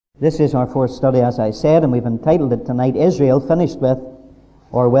This is our fourth study, as I said, and we've entitled it tonight, Israel Finished With,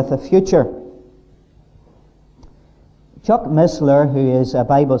 or With a Future. Chuck Missler, who is a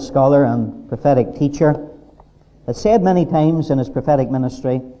Bible scholar and prophetic teacher, has said many times in his prophetic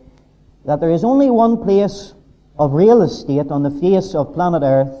ministry that there is only one place of real estate on the face of planet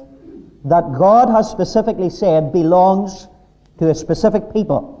Earth that God has specifically said belongs to a specific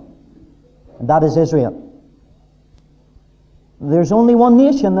people, and that is Israel. There's only one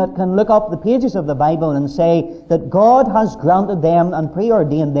nation that can look up the pages of the Bible and say that God has granted them and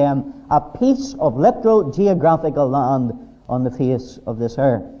preordained them a piece of literal geographical land on the face of this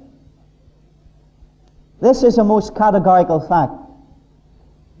earth. This is a most categorical fact.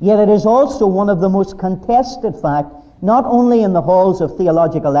 Yet it is also one of the most contested facts, not only in the halls of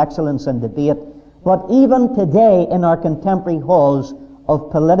theological excellence and debate, but even today in our contemporary halls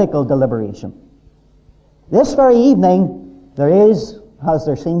of political deliberation. This very evening, there is, as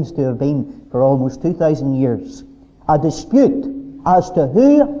there seems to have been for almost 2,000 years, a dispute as to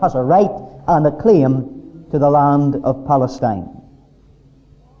who has a right and a claim to the land of Palestine.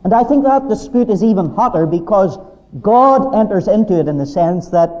 And I think that dispute is even hotter because God enters into it in the sense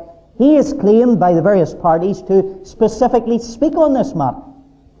that He is claimed by the various parties to specifically speak on this matter.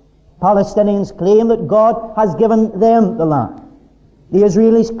 Palestinians claim that God has given them the land. The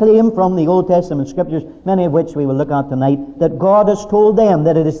Israelis claim from the Old Testament Scriptures, many of which we will look at tonight, that God has told them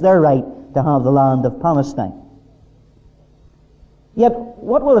that it is their right to have the land of Palestine. Yet,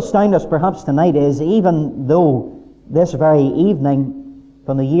 what will astound us perhaps tonight is, even though this very evening,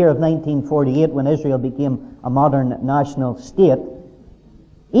 from the year of 1948, when Israel became a modern national state,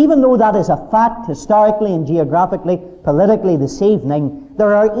 even though that is a fact historically and geographically, politically this evening,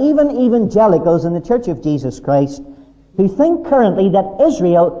 there are even evangelicals in the Church of Jesus Christ who think currently that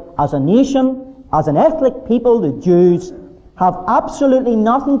Israel as a nation, as an ethnic people, the Jews, have absolutely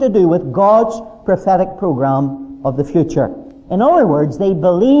nothing to do with God's prophetic program of the future. In other words, they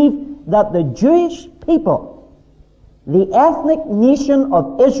believe that the Jewish people, the ethnic nation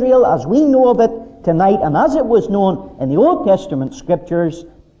of Israel as we know of it tonight and as it was known in the Old Testament Scriptures,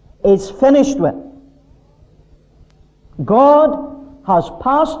 is finished with. God has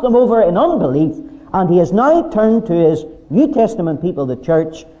passed them over in unbelief, and He has now turned to His New Testament people, the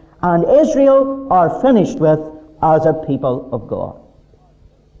church, and Israel are finished with as a people of God.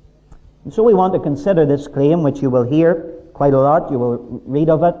 And so we want to consider this claim, which you will hear quite a lot. You will read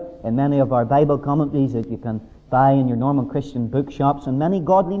of it in many of our Bible commentaries that you can buy in your normal Christian bookshops, and many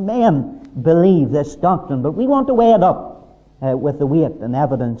godly men believe this doctrine, but we want to weigh it up with the weight and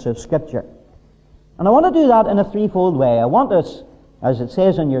evidence of Scripture. And I want to do that in a threefold way. I want us, as it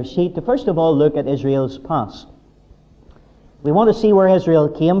says on your sheet, to first of all look at Israel's past. We want to see where Israel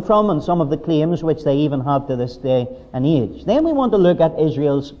came from and some of the claims which they even have to this day and age. Then we want to look at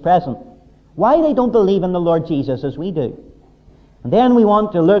Israel's present, why they don't believe in the Lord Jesus as we do. And then we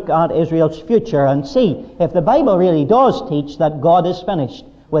want to look at Israel's future and see if the Bible really does teach that God is finished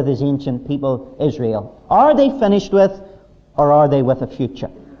with His ancient people Israel. Are they finished with, or are they with a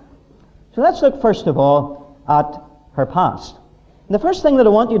future? So let's look first of all at her past. The first thing that I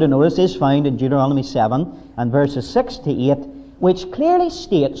want you to notice is found in Deuteronomy 7 and verses 6 to 8, which clearly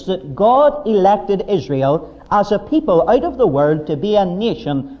states that God elected Israel as a people out of the world to be a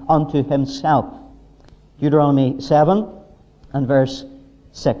nation unto Himself. Deuteronomy 7 and verse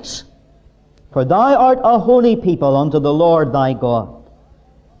 6. For thou art a holy people unto the Lord thy God.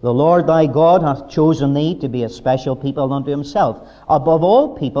 The Lord thy God hath chosen thee to be a special people unto Himself, above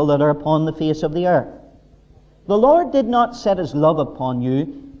all people that are upon the face of the earth. The Lord did not set His love upon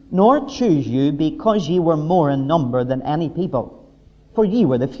you, nor choose you, because ye were more in number than any people, for ye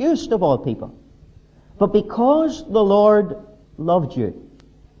were the fewest of all people. But because the Lord loved you,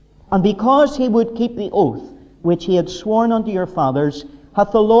 and because He would keep the oath which He had sworn unto your fathers,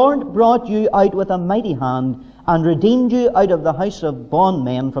 hath the Lord brought you out with a mighty hand, and redeemed you out of the house of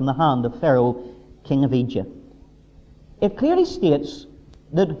bondmen from the hand of Pharaoh, king of Egypt. It clearly states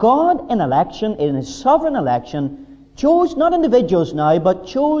that God in election, in His sovereign election, chose not individuals now, but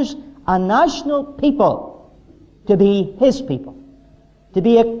chose a national people to be His people, to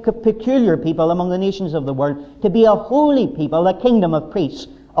be a peculiar people among the nations of the world, to be a holy people, a kingdom of priests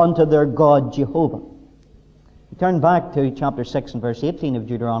unto their God Jehovah. Turn back to chapter 6 and verse 18 of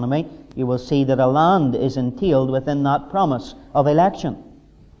Deuteronomy. You will see that a land is entailed within that promise of election.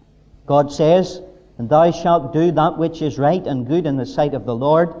 God says, and thou shalt do that which is right and good in the sight of the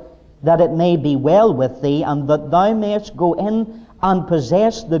Lord, that it may be well with thee, and that thou mayest go in and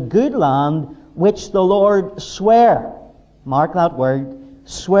possess the good land which the Lord sware, mark that word,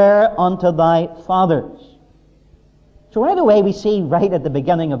 swear unto thy fathers. So right away we see right at the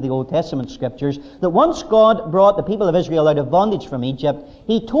beginning of the Old Testament Scriptures that once God brought the people of Israel out of bondage from Egypt,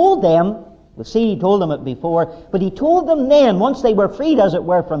 He told them, we'll see He told them it before, but He told them then, once they were freed as it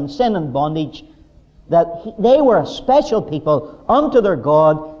were from sin and bondage, that they were a special people unto their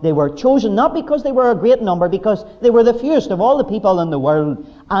God. They were chosen not because they were a great number, because they were the fewest of all the people in the world,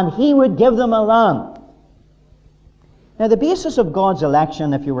 and He would give them a land. Now the basis of God's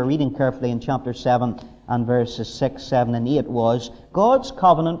election, if you were reading carefully in chapter 7 and verses 6, 7 and 8, was God's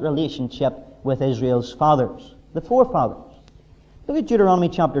covenant relationship with Israel's fathers, the forefathers. Look at Deuteronomy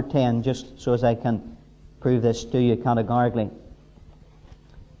chapter 10, just so as I can prove this to you categorically.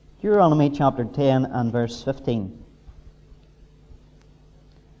 Deuteronomy chapter 10 and verse 15.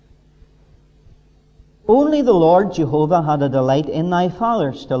 Only the Lord Jehovah had a delight in thy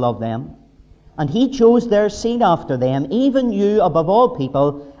fathers to love them, and He chose their seed after them, even you above all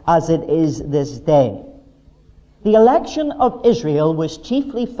people, as it is this day. The election of Israel was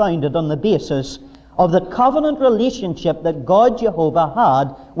chiefly founded on the basis of the covenant relationship that God Jehovah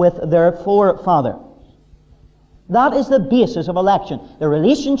had with their forefathers. That is the basis of election. The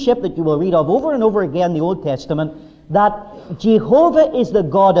relationship that you will read of over and over again in the Old Testament, that Jehovah is the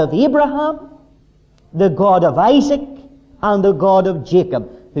God of Abraham, the God of Isaac, and the God of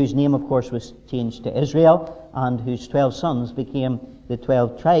Jacob, whose name, of course, was changed to Israel, and whose 12 sons became the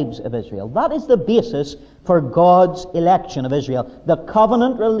 12 tribes of Israel. That is the basis for God's election of Israel, the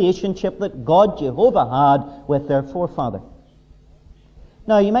covenant relationship that God Jehovah had with their forefather.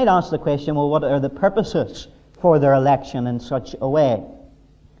 Now, you might ask the question, well, what are the purposes for their election in such a way?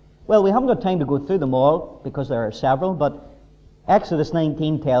 Well, we haven't got time to go through them all, because there are several, but Exodus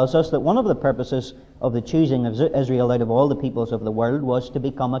 19 tells us that one of the purposes of the choosing of Israel out of all the peoples of the world was to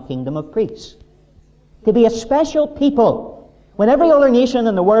become a kingdom of priests, to be a special people. When every other nation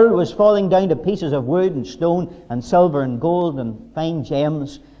in the world was falling down to pieces of wood and stone and silver and gold and fine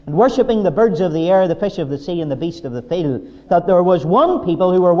gems, and worshipping the birds of the air, the fish of the sea, and the beast of the field, that there was one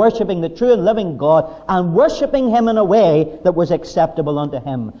people who were worshipping the true and living God, and worshipping Him in a way that was acceptable unto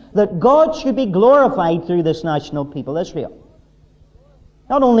Him, that God should be glorified through this national people, Israel.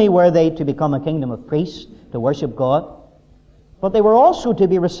 Not only were they to become a kingdom of priests, to worship God, but they were also to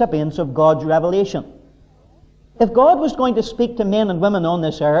be recipients of God's revelation. If God was going to speak to men and women on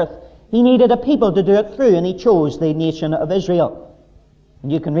this earth, He needed a people to do it through, and He chose the nation of Israel.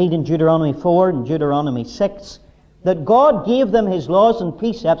 And you can read in Deuteronomy 4 and Deuteronomy 6 that God gave them His laws and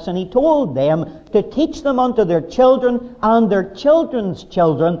precepts, and He told them to teach them unto their children and their children's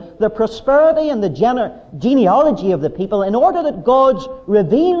children the prosperity and the genealogy of the people, in order that God's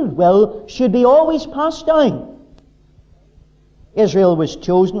revealed will should be always passed down. Israel was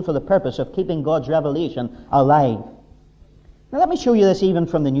chosen for the purpose of keeping God's revelation alive. Now let me show you this even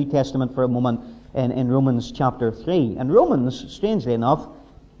from the New Testament for a moment in Romans chapter 3. And Romans, strangely enough,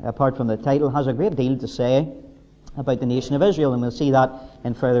 apart from the title, has a great deal to say about the nation of Israel, and we'll see that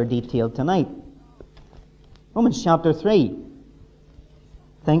in further detail tonight. Romans chapter 3.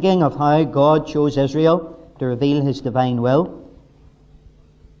 Thinking of how God chose Israel to reveal His divine will.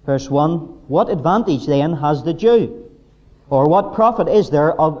 Verse 1, what advantage then has the Jew? Or what profit is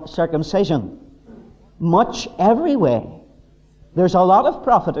there of circumcision? Much every way. There's a lot of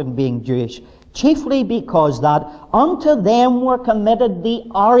profit in being Jewish, chiefly because that unto them were committed the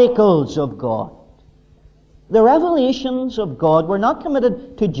oracles of God. The revelations of God were not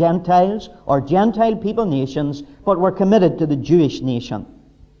committed to Gentiles or Gentile people nations, but were committed to the Jewish nation.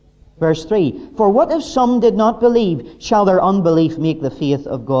 Verse 3, for what if some did not believe? Shall their unbelief make the faith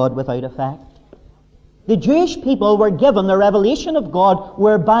of God without effect? The Jewish people were given the revelation of God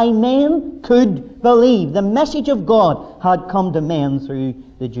whereby men could believe. The message of God had come to men through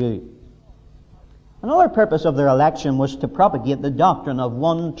the Jew. Another purpose of their election was to propagate the doctrine of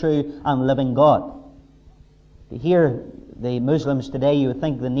one true and living God. To hear the Muslims today, you would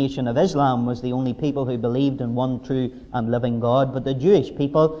think the nation of Islam was the only people who believed in one true and living God. But the Jewish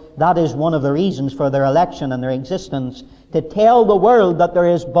people, that is one of the reasons for their election and their existence, to tell the world that there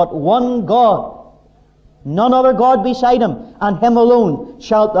is but one God, none other God beside Him, and Him alone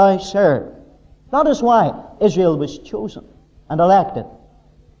shalt thou serve. That is why Israel was chosen and elected.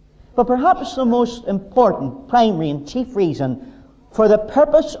 But perhaps the most important, primary and chief reason for the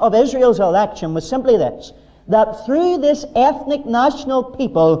purpose of Israel's election was simply this, that through this ethnic national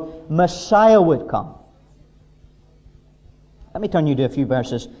people, Messiah would come. Let me turn you to a few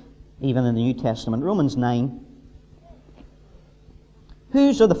verses, even in the New Testament. Romans 9.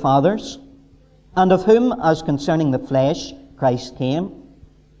 Whose are the fathers, and of whom, as concerning the flesh, Christ came,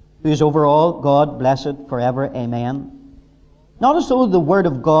 who is over all, God, blessed forever. Amen. Not as though the word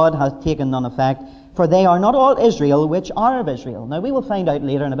of God hath taken none effect, For they are not all Israel which are of Israel. Now we will find out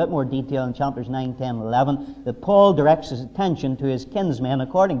later in a bit more detail in chapters 9, 10, and 11 that Paul directs his attention to his kinsmen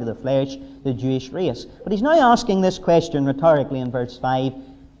according to the flesh, the Jewish race. But he's now asking this question rhetorically in verse 5.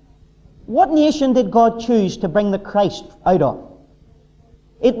 What nation did God choose to bring the Christ out of?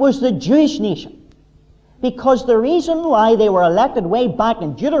 It was the Jewish nation. Because the reason why they were elected way back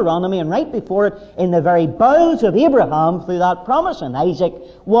in Deuteronomy and right before it in the very bowels of Abraham through that promise in Isaac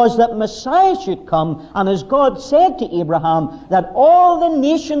was that Messiah should come, and as God said to Abraham, that all the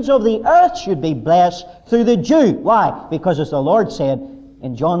nations of the earth should be blessed through the Jew. Why? Because as the Lord said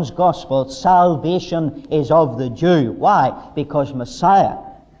in John's Gospel, salvation is of the Jew. Why? Because Messiah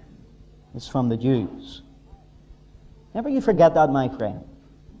is from the Jews. Never you forget that, my friend.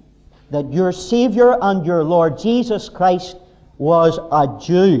 That your Savior and your Lord Jesus Christ was a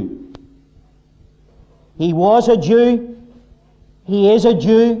Jew. He was a Jew. He is a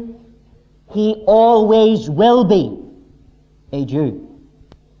Jew. He always will be a Jew.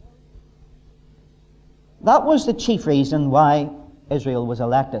 That was the chief reason why Israel was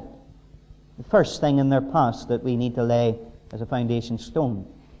elected. The first thing in their past that we need to lay as a foundation stone.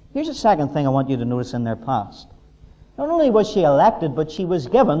 Here's a second thing I want you to notice in their past. Not only was she elected, but she was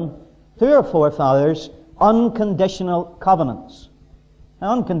given through her forefathers unconditional covenants.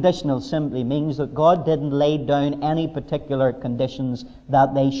 Now, unconditional simply means that God didn't lay down any particular conditions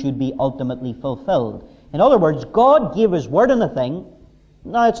that they should be ultimately fulfilled. In other words, God gave His word on a thing.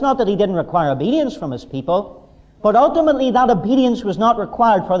 Now, it's not that He didn't require obedience from His people, but ultimately that obedience was not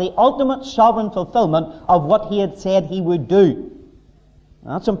required for the ultimate sovereign fulfillment of what He had said He would do.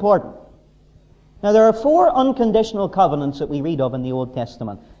 That's important. Now, there are 4 unconditional covenants that we read of in the Old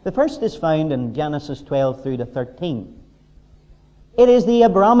Testament. The first is found in Genesis 12 through to 13. It is the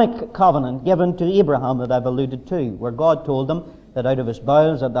Abrahamic covenant given to Abraham that I've alluded to, where God told him that out of his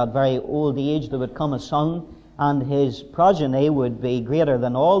bowels at that very old age there would come a son, and his progeny would be greater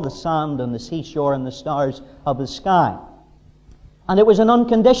than all the sand on the seashore and the stars of the sky. And it was an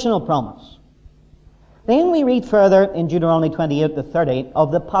unconditional promise. Then we read further in Deuteronomy 28 to 30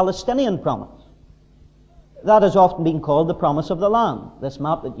 of the Palestinian promise. That has often been called the promise of the land. This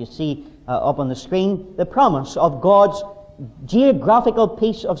map that you see up on the screen, the promise of God's geographical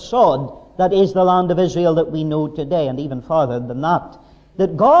piece of sod that is the land of Israel that we know today, and even farther than that.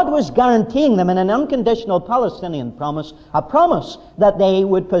 That God was guaranteeing them in an unconditional Palestinian promise, a promise that they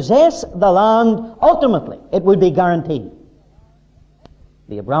would possess the land ultimately. It would be guaranteed.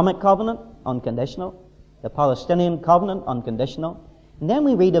 The Abrahamic covenant, unconditional. The Palestinian covenant, unconditional. And then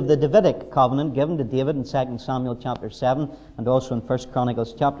we read of the Davidic covenant given to David in 2 Samuel chapter 7 and also in 1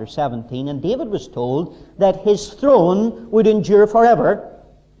 Chronicles chapter 17. And David was told that his throne would endure forever,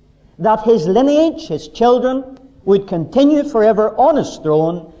 that his lineage, his children, would continue forever on his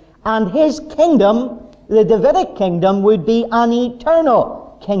throne, and his kingdom, the Davidic kingdom, would be an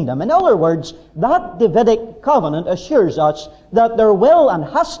eternal kingdom. In other words, that Davidic covenant assures us that there will and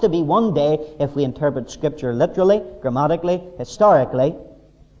has to be one day, if we interpret Scripture literally, grammatically, historically,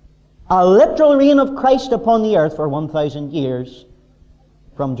 a literal reign of Christ upon the earth for 1,000 years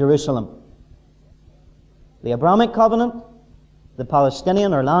from Jerusalem. The Abrahamic covenant, the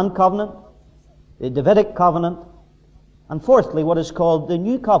Palestinian or land covenant, the Davidic covenant, and fourthly, what is called the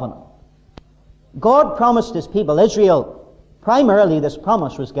New Covenant. God promised His people, Israel, primarily this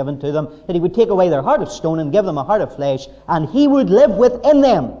promise was given to them, that He would take away their heart of stone and give them a heart of flesh, and He would live within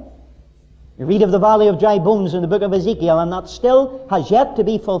them. You read of the valley of dry bones in the book of Ezekiel, and that still has yet to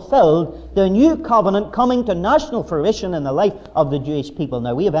be fulfilled, the new covenant coming to national fruition in the life of the Jewish people.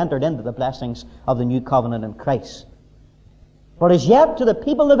 Now, we have entered into the blessings of the new covenant in Christ. But as yet to the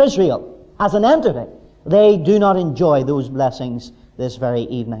people of Israel, as an entity, they do not enjoy those blessings this very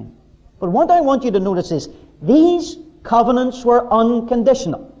evening. But what I want you to notice is, these covenants were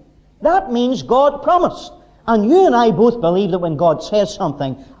unconditional. That means God promised. And you and I both believe that when God says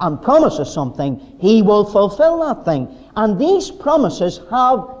something and promises something, He will fulfill that thing. And these promises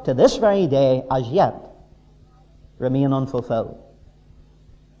have, to this very day, as yet, remain unfulfilled.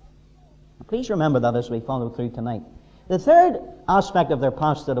 Please remember that as we follow through tonight. The third aspect of their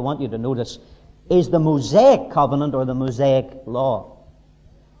past that I want you to notice is the Mosaic covenant or the Mosaic law.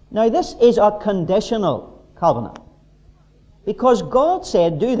 Now, this is a conditional covenant. Because God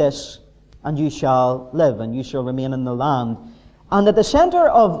said, do this, and you shall live, and you shall remain in the land. And at the center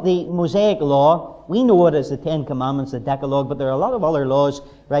of the Mosaic law, we know it as the Ten Commandments, the Decalogue, but there are a lot of other laws,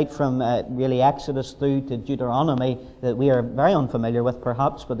 right from really Exodus through to Deuteronomy, that we are very unfamiliar with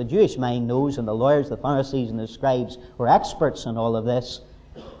perhaps, but the Jewish mind knows, and the lawyers, the Pharisees, and the scribes were experts in all of this,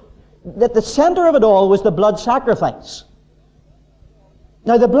 that the center of it all was the blood sacrifice.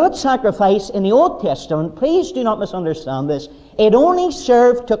 Now, the blood sacrifice in the Old Testament, please do not misunderstand this, it only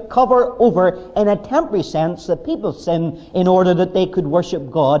served to cover over, in a temporary sense, the people's sin in order that they could worship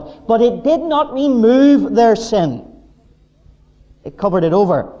God, but it did not remove their sin. It covered it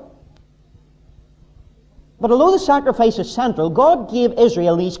over. But although the sacrifice is central, God gave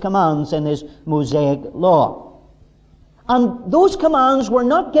Israel these commands in His Mosaic law. And those commands were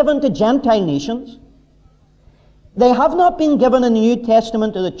not given to Gentile nations. They have not been given in the New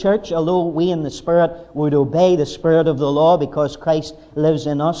Testament to the church, although we in the Spirit would obey the Spirit of the law because Christ lives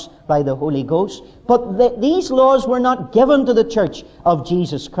in us by the Holy Ghost. But these laws were not given to the church of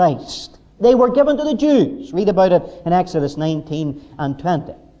Jesus Christ. They were given to the Jews. Read about it in Exodus 19 and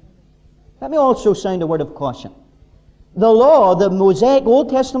 20. Let me also sound a word of caution. The law, the Mosaic Old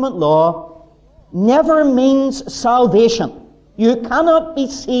Testament law, never means salvation. You cannot be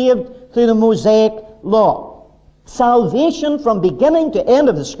saved through the Mosaic law. Salvation from beginning to end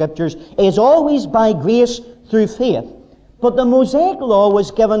of the Scriptures is always by grace through faith. But the Mosaic law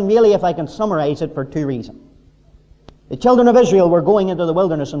was given, really, if I can summarize it, for two reasons. The children of Israel were going into the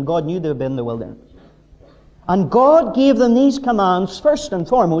wilderness, and God knew they would be in the wilderness. And God gave them these commands, first and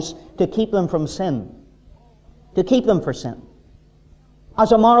foremost, to keep them from sin. To keep them from sin.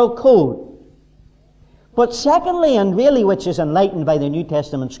 As a moral code. But secondly, and really which is enlightened by the New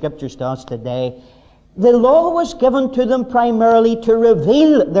Testament Scriptures to us today, the law was given to them primarily to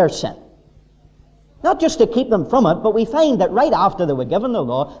reveal their sin. Not just to keep them from it, but we find that right after they were given the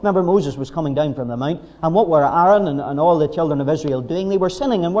law, remember Moses was coming down from the mount, and what were Aaron and all the children of Israel doing? They were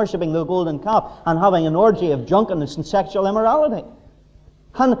sinning and worshipping the golden calf and having an orgy of drunkenness and sexual immorality.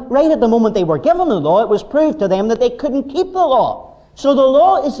 And right at the moment they were given the law, it was proved to them that they couldn't keep the law. So the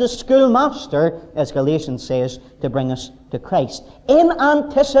law is the schoolmaster, as Galatians says, to bring us to Christ, in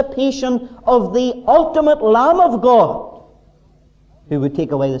anticipation of the ultimate Lamb of God who would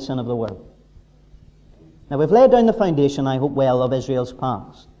take away the sin of the world. Now, we've laid down the foundation, I hope well, of Israel's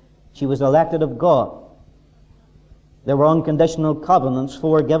past. She was elected of God. There were unconditional covenants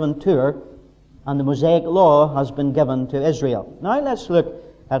given to her, and the Mosaic law has been given to Israel. Now, let's look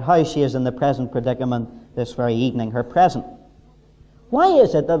at how she is in the present predicament this very evening, her present. Why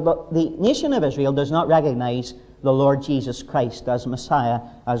is it that the nation of Israel does not recognize the Lord Jesus Christ as Messiah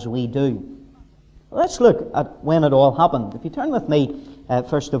as we do? Let's look at when it all happened. If you turn with me,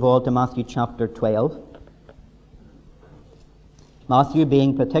 first of all, to Matthew chapter 12. Matthew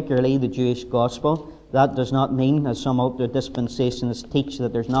being particularly the Jewish gospel. That does not mean, as some ultra-dispensationalists teach,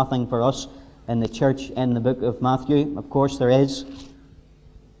 that there's nothing for us in the church in the book of Matthew. Of course there is.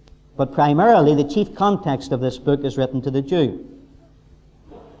 But primarily the chief context of this book is written to the Jew.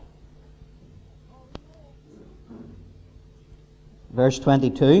 Verse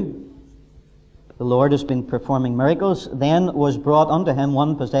 22, the Lord has been performing miracles. Then was brought unto him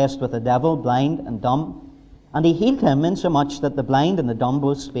one possessed with a devil, blind and dumb. And he healed him, insomuch that the blind and the dumb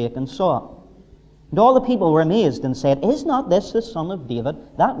both spake and saw. And all the people were amazed and said, Is not this the son of David?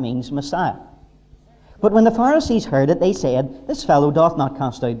 That means Messiah. But when the Pharisees heard it, they said, This fellow doth not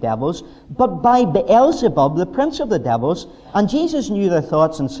cast out devils, but by Beelzebub, the prince of the devils. And Jesus knew their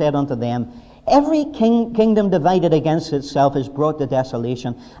thoughts and said unto them, Every kingdom divided against itself is brought to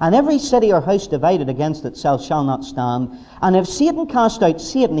desolation, and every city or house divided against itself shall not stand. And if Satan cast out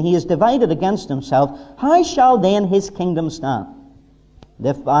Satan, he is divided against himself. How shall then his kingdom stand? And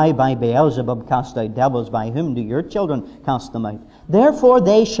if I by Beelzebub cast out devils, by whom do your children cast them out? Therefore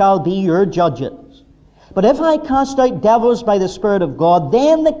they shall be your judges. But if I cast out devils by the Spirit of God,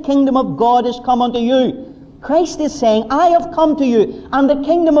 then the kingdom of God is come unto you. Christ is saying, I have come to you, and the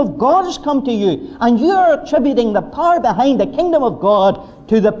kingdom of God has come to you, and you are attributing the power behind the kingdom of God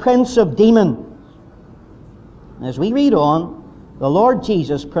to the prince of demons. As we read on, the Lord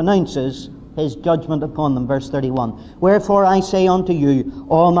Jesus pronounces his judgment upon them. Verse 31, Wherefore I say unto you,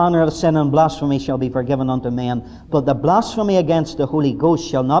 all manner of sin and blasphemy shall be forgiven unto men, but the blasphemy against the Holy Ghost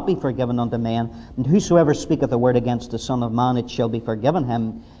shall not be forgiven unto men. And whosoever speaketh a word against the Son of Man, it shall be forgiven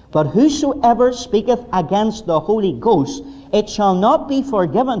him. But whosoever speaketh against the Holy Ghost, it shall not be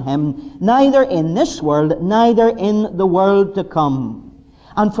forgiven him, neither in this world, neither in the world to come.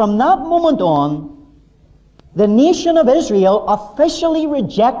 And from that moment on, the nation of Israel officially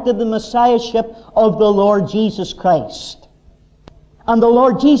rejected the Messiahship of the Lord Jesus Christ. And the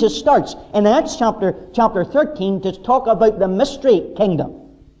Lord Jesus starts in the next chapter 13, to talk about the mystery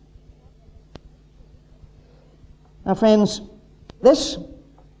kingdom. Now friends, this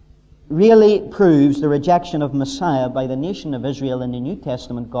really proves the rejection of Messiah by the nation of Israel in the New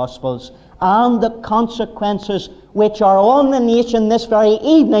Testament Gospels, and the consequences which are on the nation this very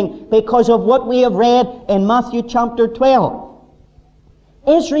evening because of what we have read in Matthew chapter 12.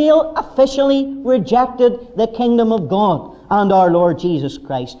 Israel officially rejected the kingdom of God and our Lord Jesus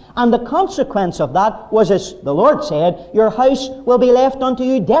Christ. And the consequence of that was, as the Lord said, your house will be left unto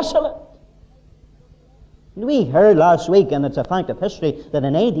you desolate. We heard last week, and it's a fact of history, that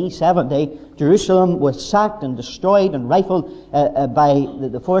in AD 70, Jerusalem was sacked and destroyed and rifled by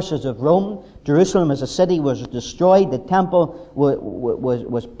the forces of Rome. Jerusalem as a city was destroyed. The temple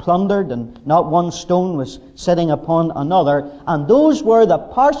was plundered, and not one stone was sitting upon another. And those were the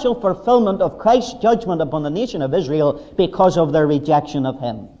partial fulfillment of Christ's judgment upon the nation of Israel because of their rejection of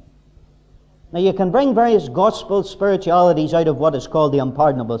Him. Now, you can bring various gospel spiritualities out of what is called the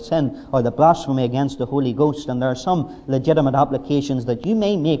unpardonable sin or the blasphemy against the Holy Ghost, and there are some legitimate applications that you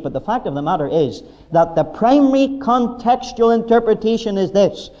may make, but the fact of the matter is that the primary contextual interpretation is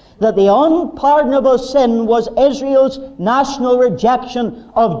this, that the unpardonable sin was Israel's national rejection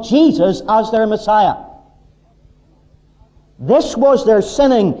of Jesus as their Messiah. This was their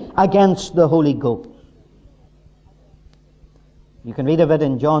sinning against the Holy Ghost. You can read of it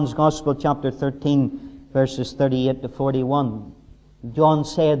in John's Gospel, chapter 13, verses 38 to 41. John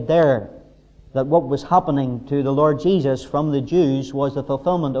said there that what was happening to the Lord Jesus from the Jews was the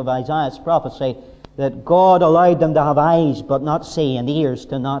fulfillment of Isaiah's prophecy, that God allowed them to have eyes but not see, and ears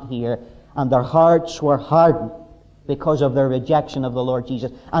to not hear, and their hearts were hardened because of their rejection of the Lord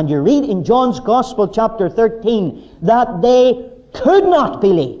Jesus. And you read in John's Gospel, chapter 13, that they could not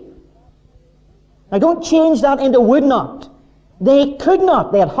believe. Now don't change that into would not. They could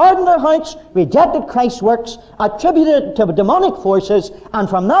not. They had hardened their hearts, rejected Christ's works, attributed it to demonic forces, and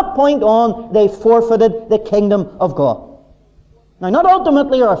from that point on, they forfeited the kingdom of God. Now, not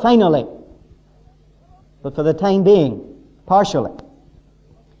ultimately or finally, but for the time being, partially,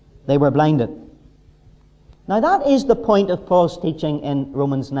 they were blinded. Now, that is the point of Paul's teaching in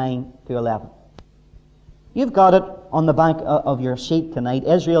Romans 9 to 11. You've got it on the back of your sheet tonight,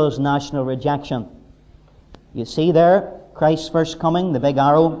 Israel's national rejection. You see there, Christ's first coming, the big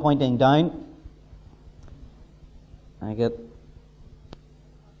arrow pointing down.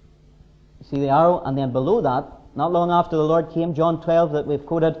 See the arrow? And then below that, not long after the Lord came, John 12 that we've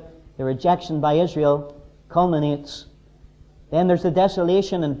quoted, the rejection by Israel culminates. Then there's the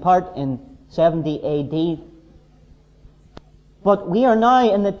desolation in part in 70 AD. But we are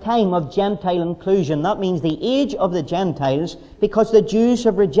now in the time of Gentile inclusion. That means the age of the Gentiles, because the Jews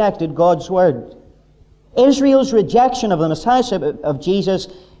have rejected God's Word. Israel's rejection of the Messiahship of Jesus,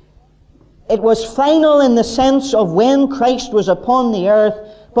 it was final in the sense of when Christ was upon the earth,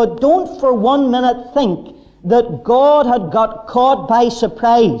 but don't for 1 minute think that God had got caught by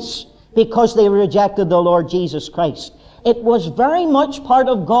surprise because they rejected the Lord Jesus Christ. It was very much part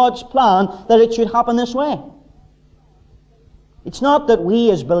of God's plan that it should happen this way. It's not that we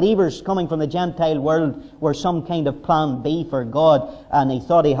as believers coming from the Gentile world were some kind of plan B for God and He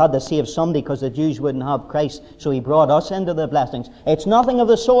thought He had to save somebody because the Jews wouldn't have Christ, so He brought us into the blessings. It's nothing of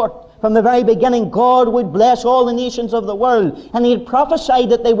the sort. From the very beginning, God would bless all the nations of the world, and He had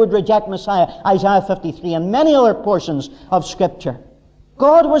prophesied that they would reject Messiah, Isaiah 53 and many other portions of Scripture.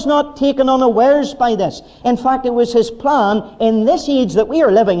 God was not taken unawares by this. In fact, it was His plan in this age that we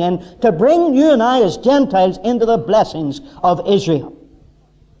are living in to bring you and I as Gentiles into the blessings of Israel.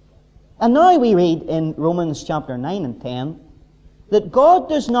 And now we read in Romans chapter 9 and 10 that God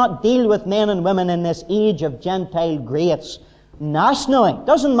does not deal with men and women in this age of Gentile grace nationally. It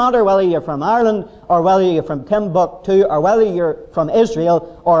doesn't matter whether you're from Ireland or whether you're from Timbuktu or whether you're from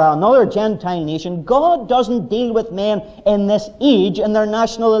Israel or another Gentile nation. God doesn't deal with men in this age in their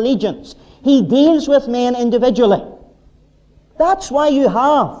national allegiance. He deals with men individually. That's why you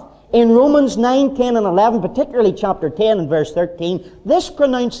have in Romans 9, 10 and 11, particularly chapter 10 and verse 13, this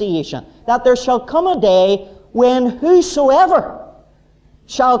pronunciation, that there shall come a day when whosoever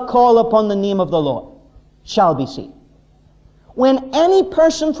shall call upon the name of the Lord shall be saved. When any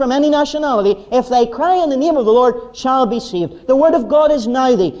person from any nationality, if they cry in the name of the Lord, shall be saved. The word of God is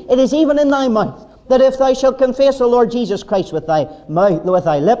nigh thee. It is even in thy mouth. That if thou shalt confess the Lord Jesus Christ with thy mouth, with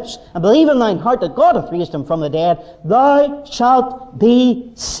thy lips, and believe in thine heart that God hath raised him from the dead, thou shalt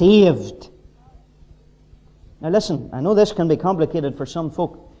be saved. Now listen, I know this can be complicated for some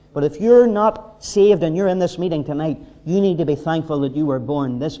folk, but if you're not saved and you're in this meeting tonight, you need to be thankful that you were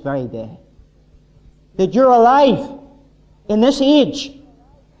born this very day. That you're alive in this age,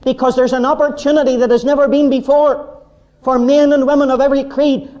 because there's an opportunity that has never been before for men and women of every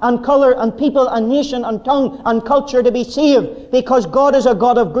creed and colour and people and nation and tongue and culture to be saved, because God is a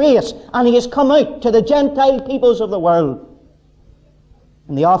God of grace and He has come out to the Gentile peoples of the world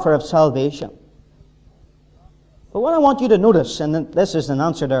in the offer of salvation. But what I want you to notice, and this is an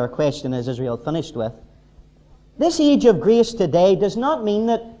answer to our question, is Israel finished with? This age of grace today does not mean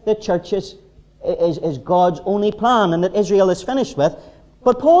that the church is God's only plan and that Israel is finished with.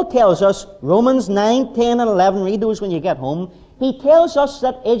 But Paul tells us, Romans 9, 10 and 11, read those when you get home, he tells us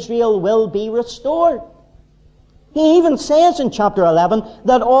that Israel will be restored. He even says in chapter 11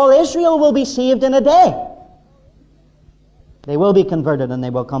 that all Israel will be saved in a day. They will be converted and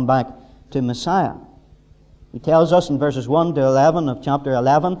they will come back to Messiah. He tells us in verses 1 to 11 of chapter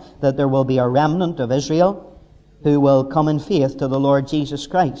 11 that there will be a remnant of Israel who will come in faith to the Lord Jesus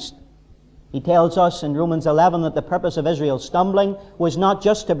Christ. He tells us in Romans 11 that the purpose of Israel's stumbling was not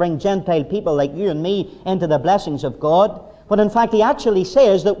just to bring Gentile people like you and me into the blessings of God, but in fact he actually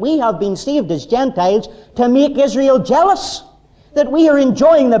says that we have been saved as Gentiles to make Israel jealous, that we are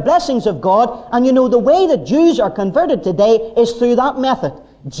enjoying the blessings of God. And you know, the way that Jews are converted today is through that method,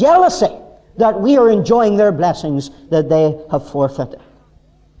 jealousy, that we are enjoying their blessings that they have forfeited.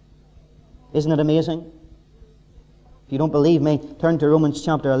 Isn't it amazing? If you don't believe me, turn to Romans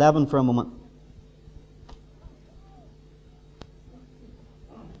chapter 11 for a moment.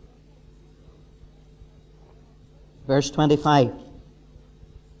 Verse 25.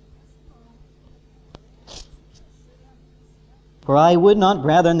 For I would not,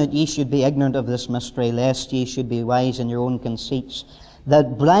 brethren, that ye should be ignorant of this mystery, lest ye should be wise in your own conceits,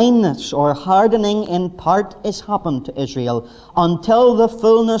 that blindness or hardening in part is happened to Israel, until the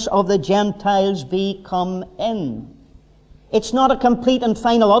fullness of the Gentiles be come in. It's not a complete and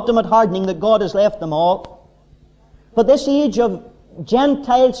final ultimate hardening that God has left them all. But this age of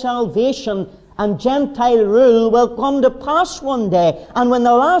Gentile salvation and Gentile rule will come to pass one day. And when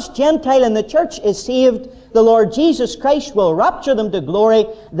the last Gentile in the church is saved, the Lord Jesus Christ will rapture them to glory.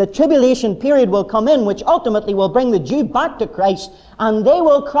 The tribulation period will come in, which ultimately will bring the Jew back to Christ. And they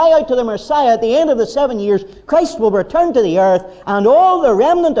will cry out to the Messiah at the end of the 7 years. Christ will return to the earth, and all the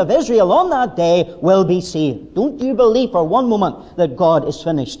remnant of Israel on that day will be saved. Don't you believe for one moment that God is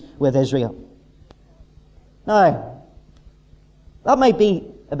finished with Israel. Now, that might be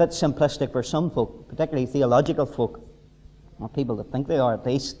a bit simplistic for some folk, particularly theological folk, or people that think they are at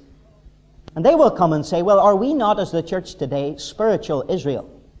least. And they will come and say, well, are we not, as the church today, spiritual Israel?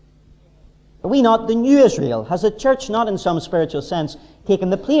 Are we not the new Israel? Has the church not, in some spiritual sense, taken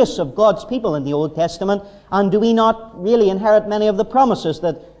the place of God's people in the Old Testament? And do we not really inherit many of the promises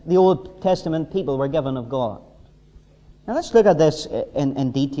that the Old Testament people were given of God? Now let's look at this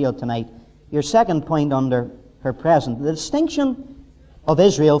in detail tonight. Your second point under her present, the distinction of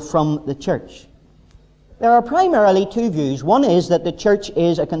Israel from the church. There are primarily two views. One is that the church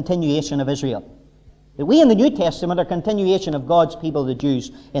is a continuation of Israel. That we in the New Testament are a continuation of God's people, the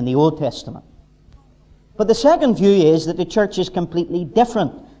Jews, in the Old Testament. But the second view is that the church is completely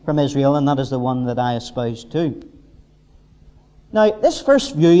different from Israel, and that is the one that I espouse too. Now, this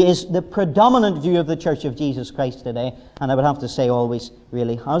first view is the predominant view of the Church of Jesus Christ today, and I would have to say always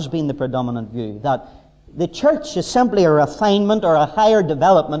really has been the predominant view, that the church is simply a refinement or a higher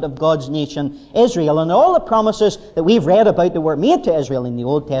development of God's nation, Israel. And all the promises that we've read about that were made to Israel in the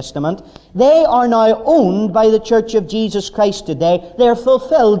Old Testament, they are now owned by the Church of Jesus Christ today. They're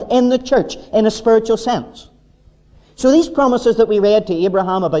fulfilled in the church in a spiritual sense. So these promises that we read to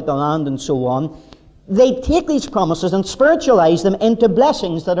Abraham about the land and so on, they take these promises and spiritualize them into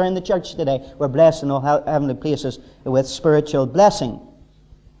blessings that are in the church today. We're blessed in all heavenly places with spiritual blessing.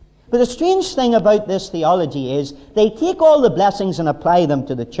 But the strange thing about this theology is they take all the blessings and apply them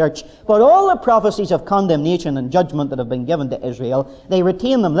to the church, but all the prophecies of condemnation and judgment that have been given to Israel, they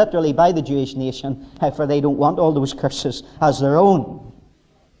retain them literally by the Jewish nation, for they don't want all those curses as their own.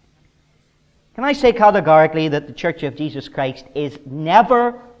 Can I say categorically that the Church of Jesus Christ is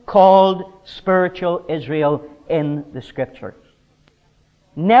never called spiritual Israel in the Scriptures?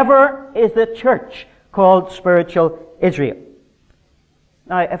 Never is the church called spiritual Israel.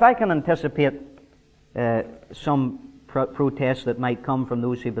 Now, if I can anticipate some protests that might come from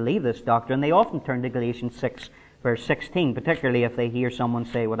those who believe this doctrine, they often turn to Galatians 6, verse 16, particularly if they hear someone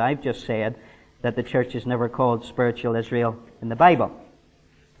say what I've just said, that the church is never called spiritual Israel in the Bible.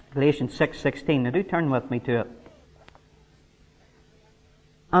 Galatians 6:16. Now do turn with me to it.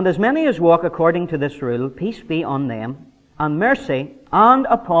 And as many as walk according to this rule, peace be on them, and mercy, and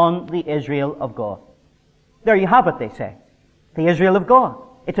upon the Israel of God. There you have it, they say. The Israel of God.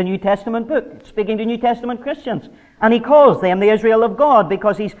 It's a New Testament book. It's speaking to New Testament Christians. And he calls them the Israel of God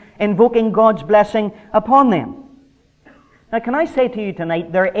because he's invoking God's blessing upon them. Now, can I say to you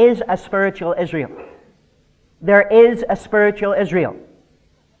tonight, there is a spiritual Israel. There is a spiritual Israel.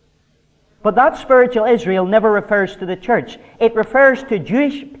 But that spiritual Israel never refers to the church. It refers to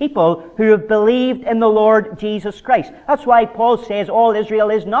Jewish people who have believed in the Lord Jesus Christ. That's why Paul says all Israel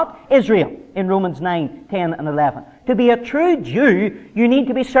is not Israel in Romans 9, 10 and 11. To be a true Jew, you need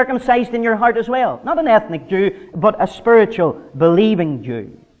to be circumcised in your heart as well. Not an ethnic Jew, but a spiritual, believing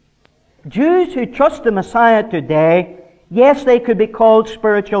Jew. Jews who trust the Messiah today, yes, they could be called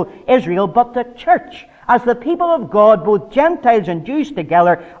spiritual Israel, but the church, as the people of God, both Gentiles and Jews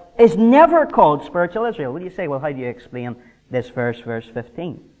together, is never called spiritual Israel. Well, you say, well, how do you explain this verse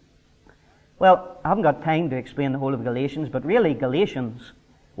 15? Well, I haven't got time to explain the whole of Galatians, but really Galatians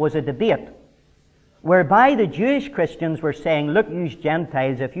was a debate whereby the Jewish Christians were saying, look, you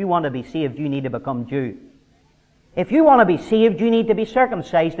Gentiles, if you want to be saved, you need to become Jew. If you want to be saved, you need to be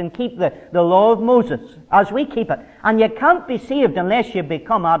circumcised and keep the law of Moses as we keep it. And you can't be saved unless you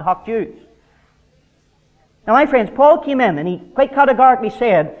become ad hoc Jews. Now, my friends, Paul came in and he quite categorically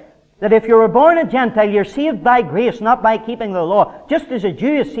said that if you were born a Gentile, you're saved by grace, not by keeping the law, just as a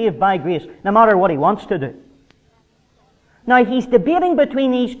Jew is saved by grace, no matter what he wants to do. Now, he's debating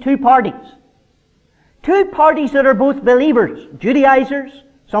between these two parties. Two parties that are both believers, Judaizers,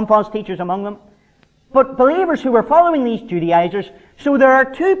 some false teachers among them, but believers who were following these Judaizers. So there are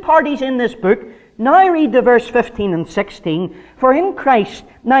two parties in this book. Now read the verse 15 and 16. For in Christ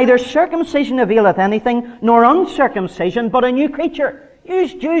neither circumcision availeth anything, nor uncircumcision, but a new creature.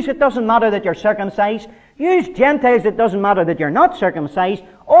 Use Jews, it doesn't matter that you're circumcised. Use Gentiles, it doesn't matter that you're not circumcised.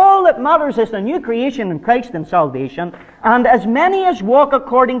 All that matters is the new creation in Christ and salvation. And as many as walk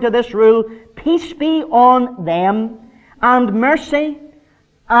according to this rule, peace be on them, and mercy,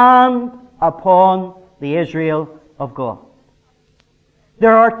 and upon the Israel of God.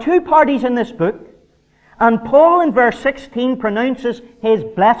 There are two parties in this book, and Paul in verse 16 pronounces his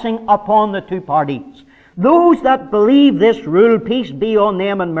blessing upon the two parties. Those that believe this rule, peace be on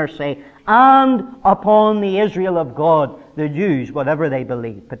them and mercy, and upon the Israel of God, the Jews, whatever they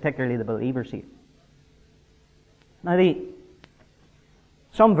believe, particularly the believers here. Now,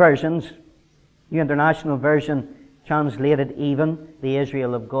 some versions, New International Version, translated even the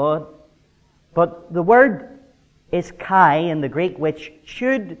Israel of God, but the word is kai in the Greek, which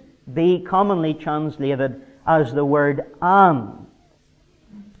should be commonly translated as the word and.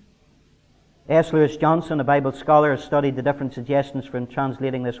 S. Lewis Johnson, a Bible scholar, has studied the different suggestions for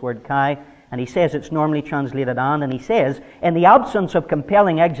translating this word kai, and he says it's normally translated and he says, in the absence of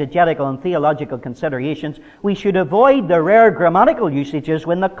compelling exegetical and theological considerations, we should avoid the rare grammatical usages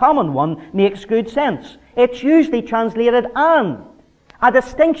when the common one makes good sense. It's usually translated and. A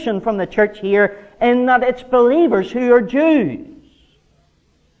distinction from the church here in that it's believers who are Jews.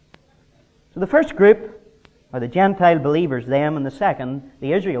 So the first group are the Gentile believers, them, and the second,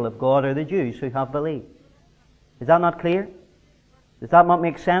 the Israel of God, are the Jews who have believed. Is that not clear? Does that not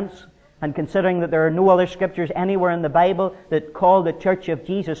make sense? And considering that there are no other scriptures anywhere in the Bible that call the church of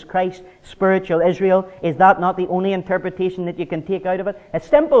Jesus Christ spiritual Israel, is that not the only interpretation that you can take out of it? A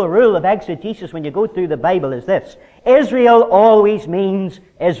simple rule of exegesis when you go through the Bible is this: Israel always means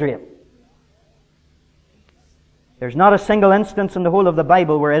Israel. There's not a single instance in the whole of the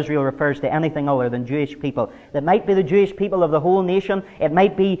Bible where Israel refers to anything other than Jewish people. It might be the Jewish people of the whole nation. It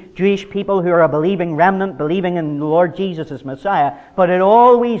might be Jewish people who are a believing remnant, believing in the Lord Jesus as Messiah. But it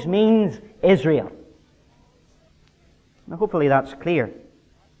always means Israel. Now, hopefully that's clear.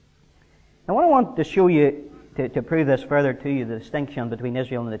 Now, what I want to show you, to prove this further to you, the distinction between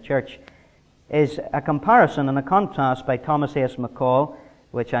Israel and the church, is a comparison and a contrast by Thomas S. McCall,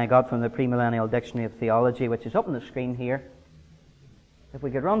 which I got from the Premillennial Dictionary of Theology, which is up on the screen here. If we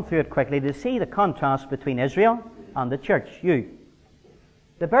could run through it quickly to see the contrast between Israel and the church, you.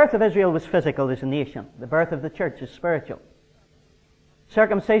 The birth of Israel was physical as a nation. The birth of the church is spiritual.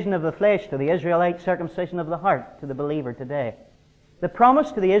 Circumcision of the flesh to the Israelite, circumcision of the heart to the believer today. The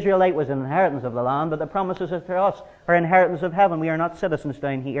promise to the Israelite was an inheritance of the land, but the promises to us are inheritance of heaven. We are not citizens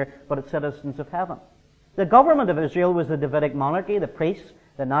down here, but citizens of heaven. The government of Israel was the Davidic monarchy, the priests,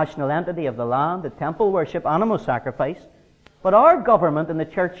 the national entity of the land, the temple worship, animal sacrifice. But our government in the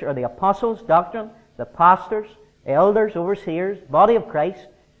church are the apostles' doctrine, the pastors, elders, overseers, body of Christ,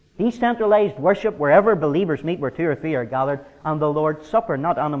 decentralized worship wherever believers meet, where two or three are gathered, and the Lord's Supper,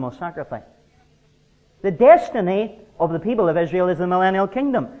 not animal sacrifice. The destiny of the people of Israel is the millennial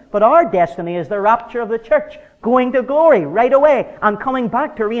kingdom, but our destiny is the rapture of the church, going to glory right away and coming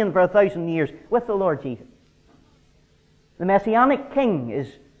back to reign for 1,000 years with the Lord Jesus. The Messianic King is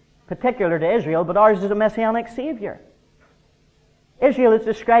particular to Israel, but ours is a Messianic Savior. Israel is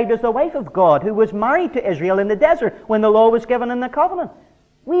described as the wife of God who was married to Israel in the desert when the law was given in the covenant.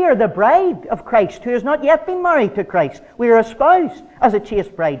 We are the bride of Christ who has not yet been married to Christ. We are espoused as a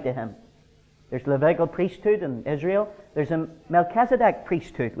chaste bride to Him. There's Levitical priesthood in Israel. There's a Melchizedek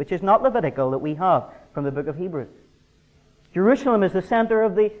priesthood, which is not Levitical, that we have from the book of Hebrews. Jerusalem is the center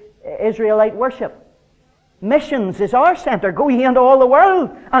of the Israelite worship. Missions is our center. Go ye into all the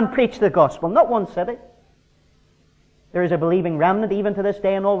world and preach the gospel, not one city. There is a believing remnant even to this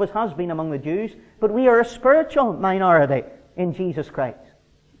day and always has been among the Jews, but we are a spiritual minority in Jesus Christ.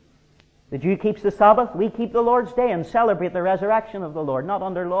 The Jew keeps the Sabbath, we keep the Lord's Day and celebrate the resurrection of the Lord, not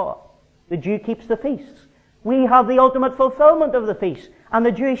under law. The Jew keeps the feasts. We have the ultimate fulfillment of the feasts, and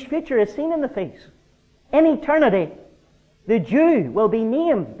the Jewish future is seen in the feasts. In eternity, the Jew will be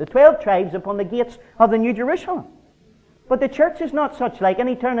named, the 12 tribes, upon the gates of the New Jerusalem. But the church is not such. Like in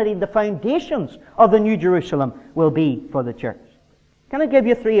eternity, the foundations of the New Jerusalem will be for the church. Can I give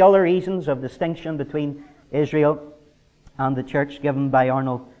you 3 other reasons of distinction between Israel and the church given by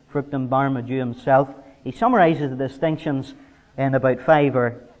Arnold Fruchtenbaum, a Jew himself? He summarizes the distinctions in about 5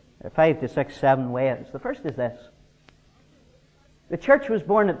 to 6, 7 ways. The first is this. The church was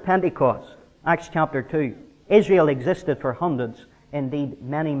born at Pentecost, Acts chapter 2. Israel existed for hundreds, indeed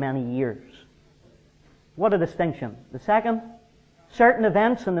many, many years. What a distinction. The second, certain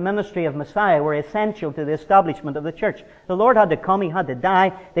events in the ministry of Messiah were essential to the establishment of the church. The Lord had to come, He had to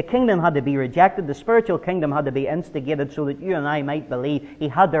die, the kingdom had to be rejected, the spiritual kingdom had to be instigated so that you and I might believe. He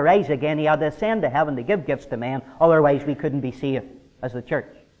had to rise again, He had to ascend to heaven to give gifts to men, otherwise we couldn't be saved as the church.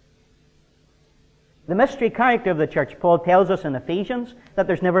 The mystery character of the church, Paul tells us in Ephesians that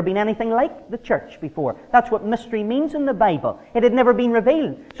there's never been anything like the church before. That's what mystery means in the Bible. It had never been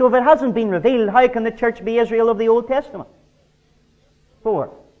revealed. So if it hasn't been revealed, how can the church be Israel of the Old Testament?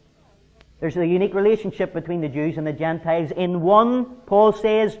 4. There's a unique relationship between the Jews and the Gentiles in one, Paul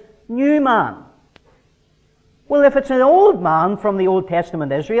says, new man. Well, if it's an old man from the Old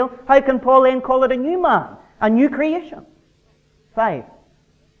Testament Israel, how can Paul then call it a new man, a new creation? 5.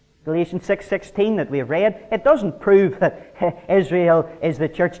 Galatians 6:16 that we have read, it doesn't prove that Israel is the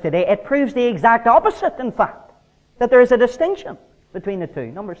church today. It proves the exact opposite, in fact, that there is a distinction between the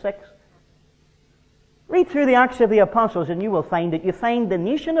two. Number 6. Read through the Acts of the Apostles and you will find that you find the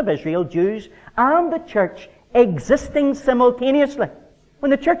nation of Israel, Jews, and the church existing simultaneously.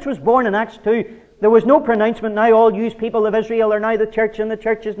 When the church was born in Acts 2, there was no pronouncement, now all you people of Israel are now the church and the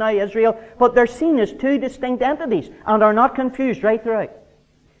church is now Israel, but they're seen as two distinct entities and are not confused right throughout.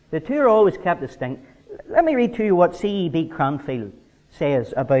 The two are always kept distinct. Let me read to you what C.E.B. Cranfield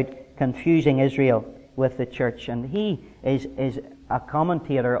says about confusing Israel with the church. And he is a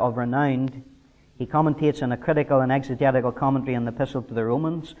commentator of renown. He commentates in a critical and exegetical commentary on the Epistle to the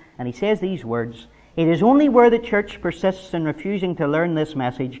Romans. And he says these words, "It is only where the church persists in refusing to learn this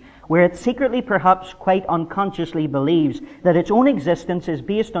message, where it secretly, perhaps quite unconsciously, believes that its own existence is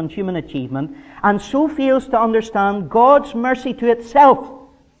based on human achievement, and so fails to understand God's mercy to itself."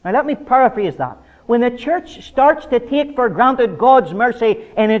 Now let me paraphrase that. When the church starts to take for granted God's mercy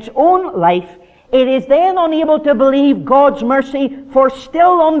in its own life, it is then unable to believe God's mercy for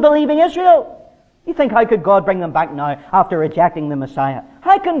still unbelieving Israel. You think, how could God bring them back now after rejecting the Messiah?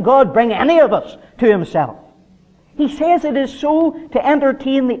 How can God bring any of us to Himself? He says it is so to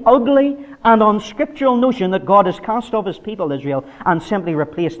entertain the ugly and unscriptural notion that God has cast off His people Israel and simply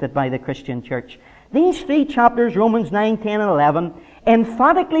replaced it by the Christian church. These 3 chapters, Romans 9, 10 and 11,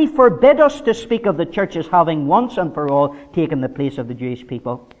 emphatically forbid us to speak of the church as having once and for all taken the place of the Jewish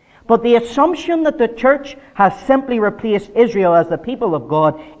people. But the assumption that the church has simply replaced Israel as the people of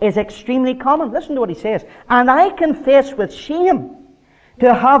God is extremely common. Listen to what he says. "And I confess with shame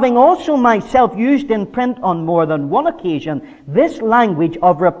to having also myself used in print on more than one occasion this language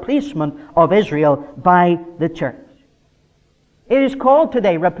of replacement of Israel by the church." It is called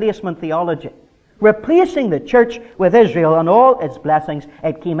today replacement theology. Replacing the church with Israel and all its blessings.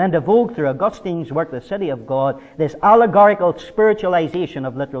 It came into vogue through Augustine's work, The City of God, this allegorical spiritualization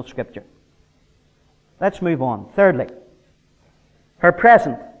of literal Scripture. Let's move on. Thirdly, her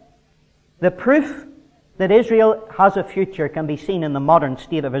present. The proof that Israel has a future can be seen in the modern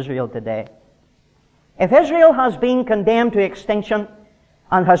state of Israel today. If Israel has been condemned to extinction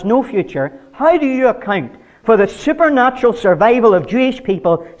and has no future, how do you account for the supernatural survival of Jewish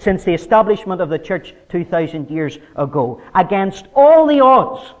people since the establishment of the church 2,000 years ago, against all the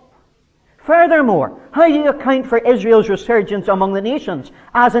odds? Furthermore, how do you account for Israel's resurgence among the nations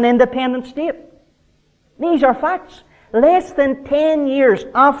as an independent state? These are facts. Less than 10 years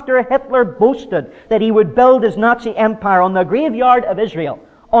after Hitler boasted that he would build his Nazi empire on the graveyard of Israel,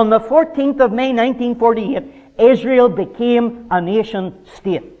 on the 14th of May 1948, Israel became a nation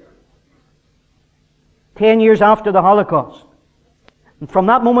state. 10 years after the Holocaust. And from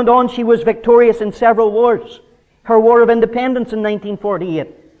that moment on, she was victorious in several wars. Her War of Independence in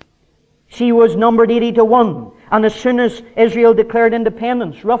 1948. She was numbered 80 to 1. And as soon as Israel declared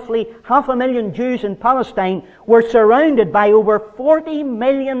independence, roughly 500,000 Jews in Palestine were surrounded by over 40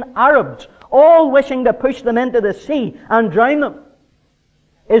 million Arabs, all wishing to push them into the sea and drown them.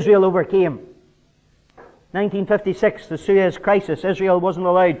 Israel overcame. 1956, the Suez Crisis. Israel wasn't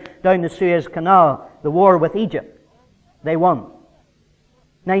allowed down the Suez Canal. The war with Egypt. They won.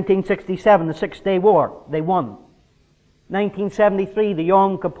 1967, the Six-Day War. They won. 1973, the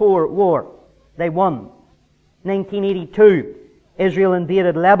Yom Kippur War. They won. 1982, Israel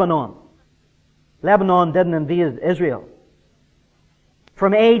invaded Lebanon. Lebanon didn't invade Israel.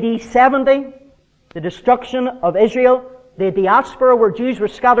 From AD 70, the destruction of Israel, the diaspora where Jews were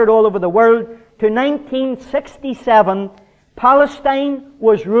scattered all over the world, to 1967, Palestine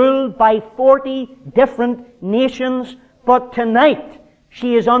was ruled by 40 different nations, but tonight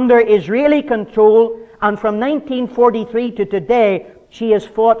she is under Israeli control, and from 1943 to today, she has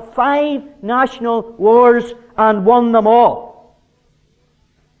fought 5 national wars and won them all.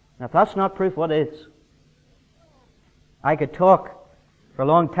 Now, if that's not proof, what is? I could talk for a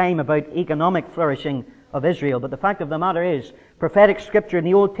long time about economic flourishing of Israel, but the fact of the matter is, prophetic scripture in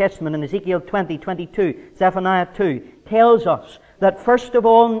the Old Testament in Ezekiel 20, 22, Zephaniah 2, tells us that first of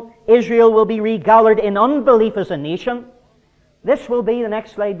all, Israel will be regathered in unbelief as a nation. This will be, the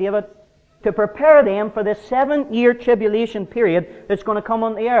next slide, David, to prepare them for the 7-year tribulation period that's going to come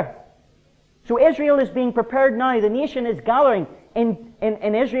on the earth. So Israel is being prepared now. The nation is gathering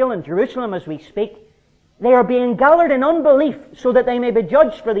in Israel and Jerusalem as we speak. They are being gathered in unbelief so that they may be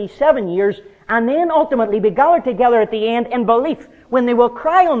judged for these 7 years and then ultimately be gathered together at the end in belief when they will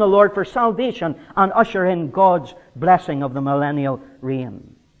cry on the Lord for salvation and usher in God's blessing of the millennial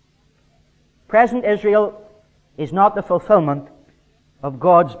reign. Present Israel is not the fulfillment of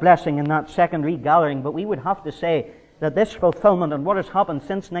God's blessing in that second regathering, but we would have to say that this fulfillment and what has happened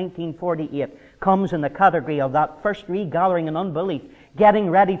since 1948 comes in the category of that first regathering in unbelief,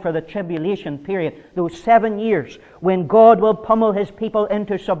 getting ready for the tribulation period, those 7 years when God will pummel His people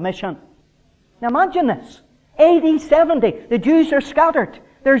into submission. Now imagine this. AD 70, the Jews are scattered.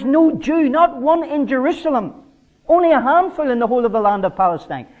 There's no Jew, not one in Jerusalem. Only a handful in the whole of the land of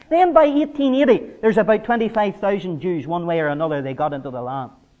Palestine. Then by 1880, there's about 25,000 Jews, one way or another, they got into the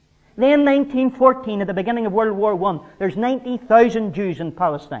land. Then 1914, at the beginning of World War I, there's 90,000 Jews in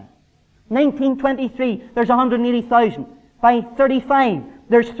Palestine. 1923, there's 180,000. By 35,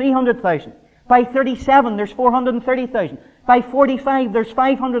 there's 300,000. By 37, there's 430,000. By 45, there's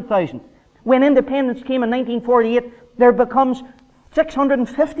 500,000. When independence came in 1948, there becomes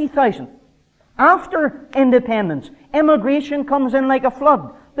 650,000. After independence, immigration comes in like a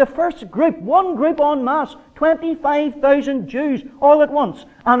flood. The first group, one group en masse, 25,000 Jews all at once,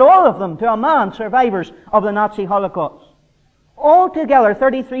 and all of them, to a man, survivors of the Nazi Holocaust. Altogether,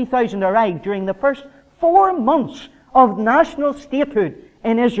 33,000 arrived during the first 4 months of national statehood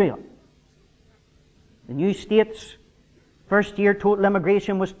in Israel. The new states, first year total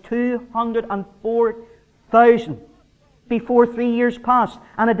immigration was 204,000. Before 3 years passed,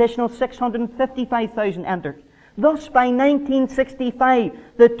 an additional 655,000 entered. Thus, by 1965,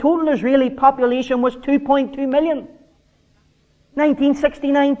 the total Israeli population was 2.2 million.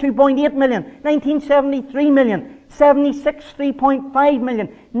 1969, 2.8 million. 1973 million. 76, 3.5 million.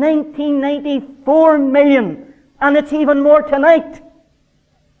 1990, 4 million. And it's even more tonight.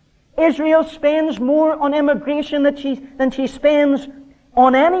 Israel spends more on immigration than she spends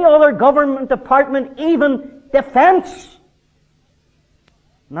on any other government department, even defense.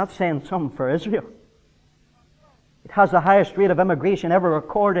 I'm not saying something for Israel. It has the highest rate of immigration ever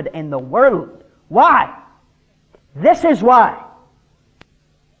recorded in the world. Why? This is why.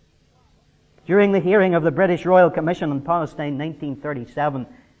 During the hearing of the British Royal Commission on Palestine in 1937,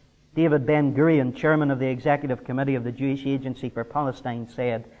 David Ben-Gurion, chairman of the Executive Committee of the Jewish Agency for Palestine,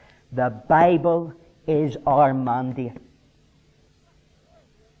 said, "The Bible is our mandate."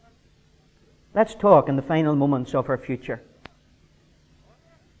 Let's talk in the final moments of our future.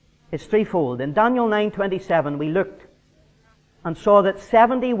 It's threefold. In Daniel 9:27, we looked and saw that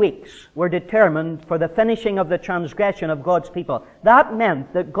 70 weeks were determined for the finishing of the transgression of God's people. That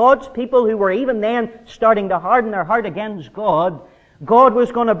meant that God's people, who were even then starting to harden their heart against God, God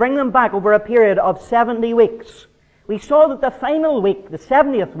was going to bring them back over a period of 70 weeks. We saw that the final week, the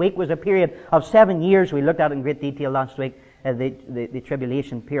 70th week, was a period of 7 years. We looked at it in great detail last week, the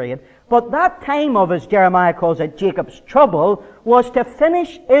tribulation period. But that time of, as Jeremiah calls it, Jacob's trouble, was to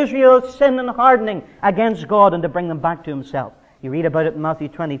finish Israel's sin and hardening against God and to bring them back to Himself. You read about it in Matthew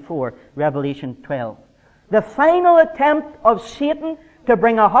 24, Revelation 12. The final attempt of Satan to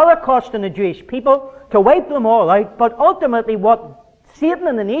bring a Holocaust on the Jewish people, to wipe them all out, but ultimately what Satan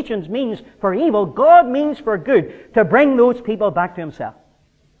and the nations means for evil. God means for good, to bring those people back to Himself.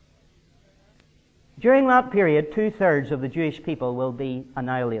 During that period, 2/3 of the Jewish people will be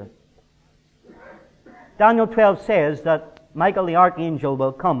annihilated. Daniel 12 says that Michael the archangel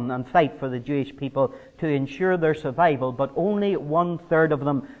will come and fight for the Jewish people to ensure their survival, but only 1/3 of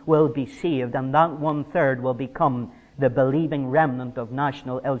them will be saved, and that 1/3 will become the believing remnant of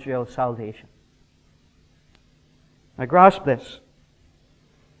national Israel's salvation. Now grasp this.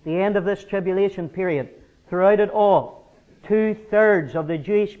 The end of this tribulation period, throughout it all, 2/3 of the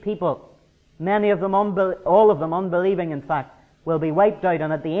Jewish people, many of them, all of them unbelieving in fact, will be wiped out.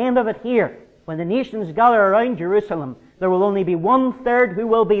 And at the end of it here, when the nations gather around Jerusalem, there will only be 1/3 who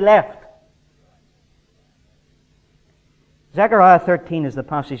will be left. Zechariah 13 is the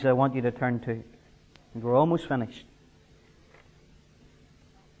passage that I want you to turn to. And we're almost finished.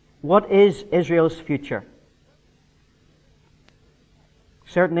 What is Israel's future?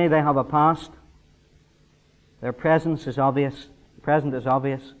 Certainly they have a past. Their present is obvious.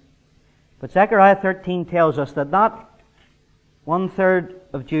 But Zechariah 13 tells us that 1/3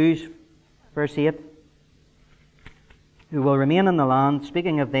 of Jews, verse 8, who will remain in the land,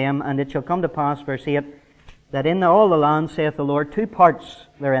 speaking of them, and it shall come to pass, verse 8, that in all the land, saith the Lord, 2 parts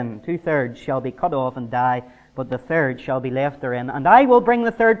therein, 2/3 shall be cut off and die, but the 1/3 shall be left therein. And I will bring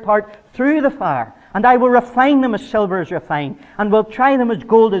the 1/3 part through the fire, and I will refine them as silver is refined, and will try them as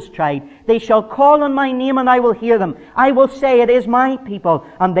gold is tried. They shall call on my name, and I will hear them. I will say, it is my people,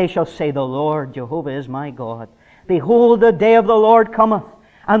 and they shall say, the Lord Jehovah is my God. Behold, the day of the Lord cometh,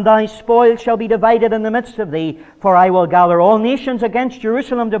 and thy spoil shall be divided in the midst of thee. For I will gather all nations against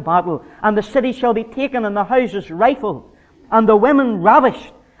Jerusalem to battle, and the city shall be taken, and the houses rifled, and the women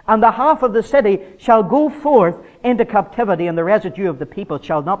ravished, and the half of the city shall go forth into captivity, and the residue of the people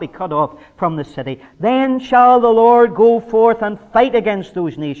shall not be cut off from the city. Then shall the Lord go forth and fight against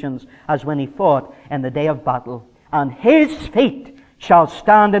those nations, as when He fought in the day of battle. And His feet shall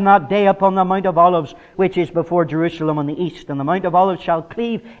stand in that day upon the Mount of Olives, which is before Jerusalem on the east. And the Mount of Olives shall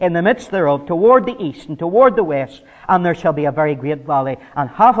cleave in the midst thereof toward the east and toward the west. And there shall be a very great valley. And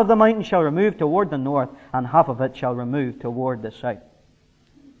half of the mountain shall remove toward the north, and half of it shall remove toward the south.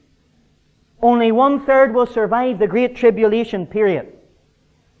 Only 1/3 will survive the great tribulation period.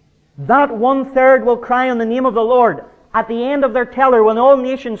 That 1/3 will cry on the name of the Lord at the end of their teller when all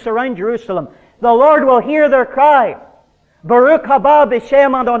nations surround Jerusalem. The Lord will hear their cry. Baruch haba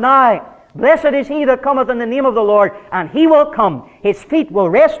b'shem Adonai. Blessed is he that cometh in the name of the Lord. And He will come. His feet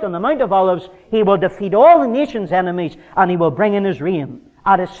will rest on the Mount of Olives. He will defeat all the nations' enemies, and He will bring in His reign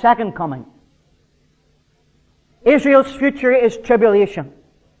at His second coming. Israel's future is tribulation.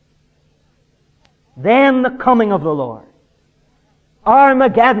 Then the coming of the Lord.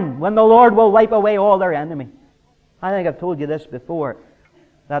 Armageddon, when the Lord will wipe away all their enemies. I think I've told you this before,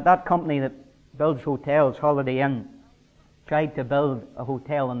 that company that builds hotels, Holiday Inn, tried to build a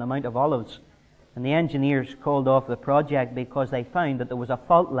hotel on the Mount of Olives, and the engineers called off the project because they found that there was a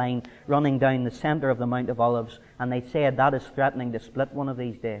fault line running down the center of the Mount of Olives, and they said that is threatening to split one of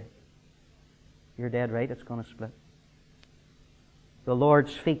these days. You're dead right, it's going to split. The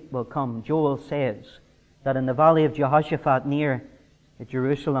Lord's feet will come. Joel says that in the valley of Jehoshaphat near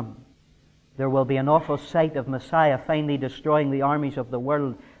Jerusalem, there will be an awful sight of Messiah finally destroying the armies of the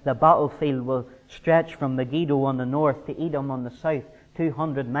world. The battlefield will stretch from Megiddo on the north to Edom on the south,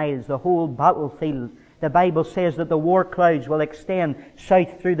 200 miles. The whole battlefield. The Bible says that the war clouds will extend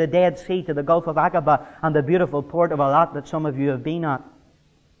south through the Dead Sea to the Gulf of Aqaba and the beautiful port of Elat that some of you have been at.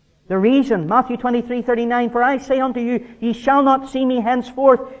 The reason, Matthew 23:39, for I say unto you, ye shall not see me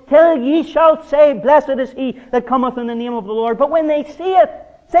henceforth, till ye shall say, blessed is he that cometh in the name of the Lord. But when they see it,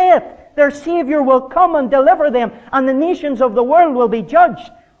 their Savior will come and deliver them, and the nations of the world will be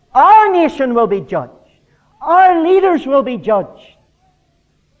judged. Our nation will be judged. Our leaders will be judged.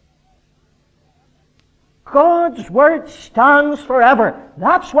 God's Word stands forever.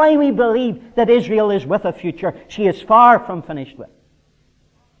 That's why we believe that Israel is with a future. She is far from finished with.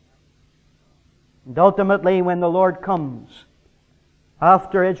 And ultimately, when the Lord comes,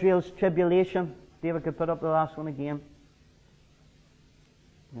 after Israel's tribulation, David could put up the last one again.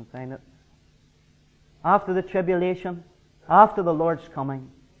 You can find it. After the tribulation, after the Lord's coming,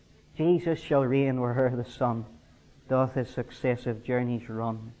 Jesus shall reign where'er the sun doth his successive journeys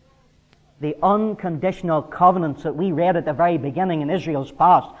run. The unconditional covenants that we read at the very beginning in Israel's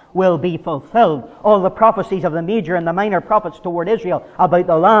past will be fulfilled. All the prophecies of the major and the minor prophets toward Israel about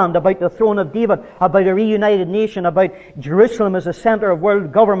the land, about the throne of David, about a reunited nation, about Jerusalem as the center of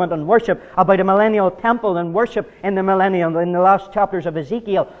world government and worship, about a millennial temple and worship in the millennium, in the last chapters of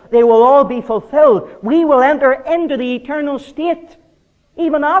Ezekiel, they will all be fulfilled. We will enter into the eternal state.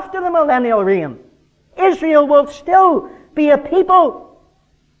 even after the millennial reign, Israel will still be a people.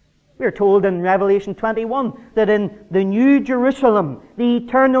 We're told in Revelation 21 that in the New Jerusalem, the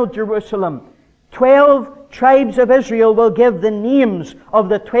eternal Jerusalem, 12 tribes of Israel will give the names of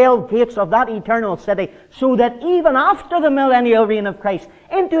the 12 gates of that eternal city, so that even after the millennial reign of Christ,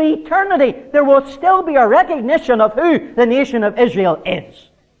 into eternity, there will still be a recognition of who the nation of Israel is.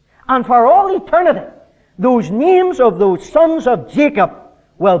 And for all eternity, those names of those sons of Jacob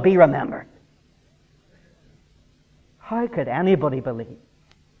will be remembered. How could anybody believe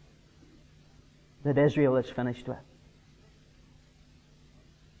that Israel is finished with?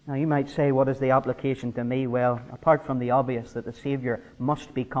 Now you might say, what is the application to me? Well, apart from the obvious that the Saviour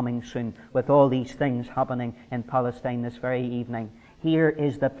must be coming soon, with all these things happening in Palestine this very evening, here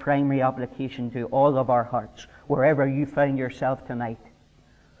is the primary application to all of our hearts, wherever you find yourself tonight.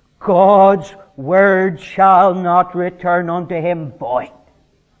 God's word shall not return unto him void,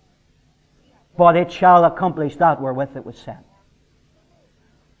 but it shall accomplish that wherewith it was sent.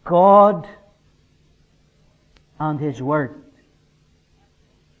 God and his word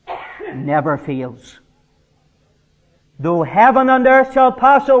never fails. Though heaven and earth shall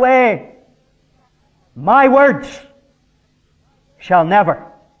pass away, my words shall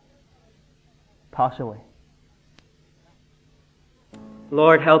never pass away.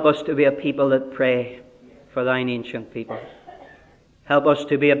 Lord, help us to be a people that pray for thine ancient people. Help us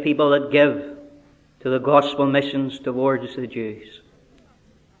to be a people that give to the gospel missions towards the Jews.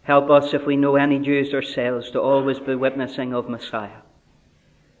 Help us, if we know any Jews ourselves, to always be witnessing of Messiah.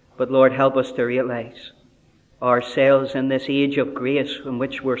 But Lord, help us to realize ourselves in this age of grace in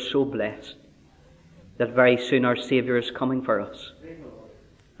which we're so blessed, that very soon our Saviour is coming for us.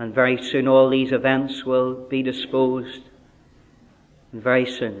 And very soon all these events will be disposed. And very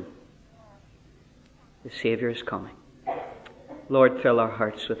soon the Saviour is coming. Lord, fill our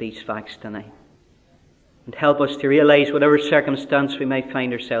hearts with these facts tonight. And help us to realize, whatever circumstance we might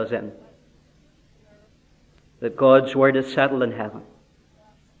find ourselves in, that God's word is settled in heaven,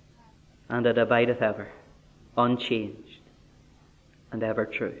 and it abideth ever, unchanged and ever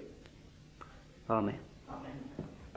true. Amen.